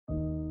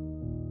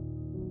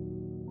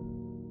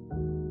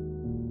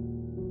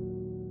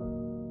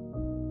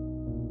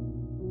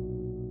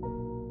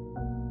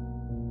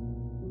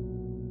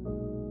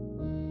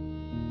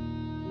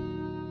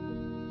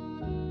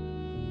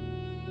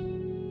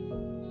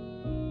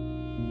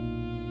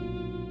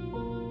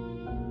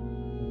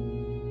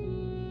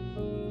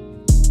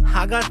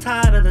I got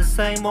tired of the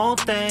same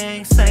old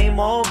thing, same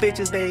old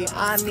bitches, babe.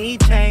 I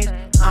need change,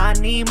 I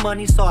need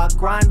money, so I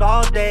grind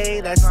all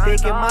day. That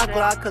stick in my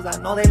Glock, cause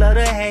I know they love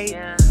to hate.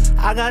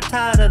 I got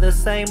tired of the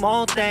same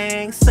old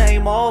thing,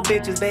 same old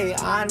bitches, babe.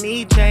 I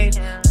need change,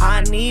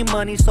 I need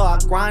money, so I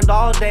grind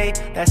all day.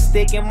 That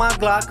stick in my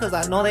Glock, cause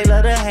I know they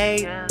love to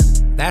hate.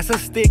 That's a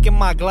stick in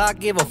my Glock,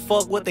 give a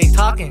fuck what they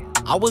talking.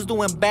 I was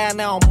doing bad,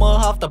 now I'm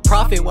mud off the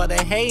profit. While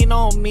they hating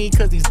on me,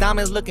 cause these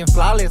diamonds looking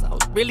flawless. I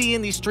was really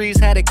in these streets,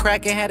 had it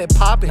cracking, had it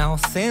popping. Now I'm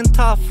sitting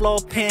top floor,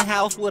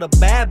 penthouse with a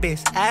bad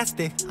bitch, asked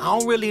it. I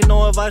don't really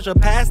know if I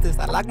should pass this.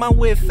 I like my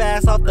whip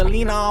fast, off the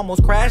lean, I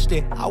almost crashed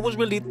it. I was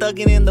really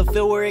thugging in the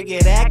field where it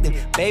get active.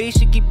 Baby,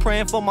 she keep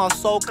praying for my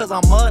soul, cause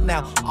I'm up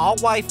now. All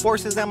white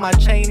forces and my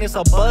chain, it's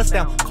a bust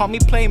down. Call me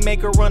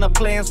playmaker, run a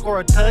play and score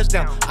a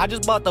touchdown. I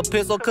just bought the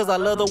pistol cause I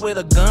love the way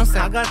the gun sound.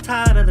 I got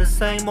tired of the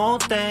same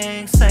old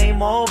thing,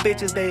 same old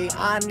bitches, babe.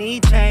 I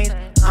need change,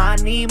 I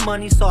need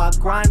money, so I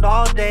grind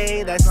all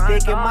day. That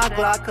stick in my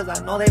Glock, cause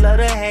I know they love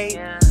to hate.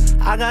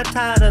 I got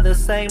tired of the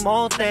same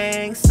old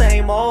thing,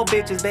 same old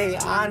bitches, babe.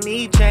 I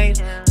need change,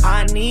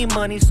 I need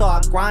money, so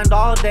I grind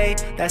all day.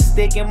 That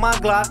stick in my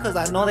Glock, cause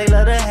I know they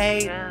love to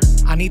hate.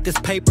 I need this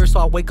paper, so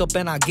I wake up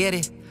and I get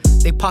it.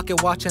 They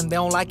pocket watching, they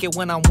don't like it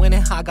when I'm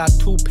winning. I got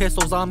 2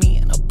 pistols on me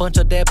and a bunch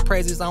of dead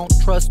praises. I don't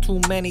trust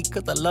too many,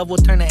 cause the love will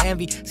turn to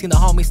envy. Seen the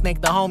homie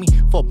snake the homie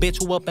for a bitch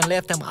who up and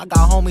left him. I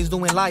got homies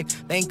doing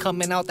life, they ain't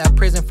coming out that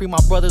prison. Free my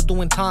brothers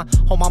doing time,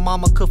 hope my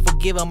mama could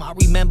forgive him. I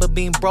remember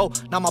being broke,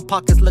 now my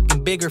pockets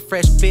looking bigger,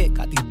 fresh fit.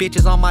 Got these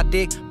bitches on my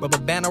dick, rubber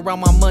band around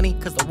my money,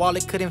 cause the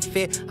wallet couldn't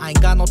fit. I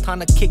ain't got no time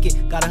to kick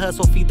it, gotta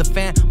hustle, feed the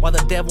fan. While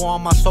the devil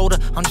on my shoulder,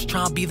 I'm just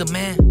trying to be the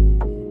man.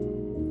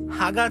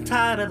 I got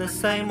tired of the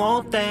same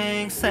old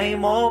thing,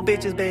 same old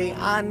bitches, babe.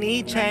 I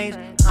need change,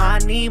 I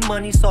need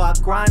money, so I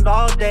grind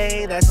all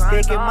day. That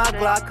stick in my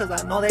Glock, cause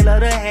I know they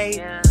love to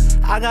hate.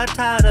 I got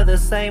tired of the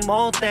same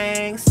old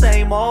thing,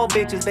 same old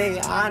bitches,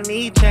 babe. I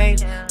need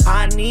change,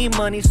 I need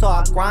money, so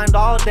I grind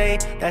all day.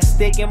 That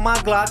stick in my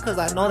Glock, cause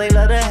I know they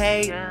love to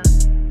hate.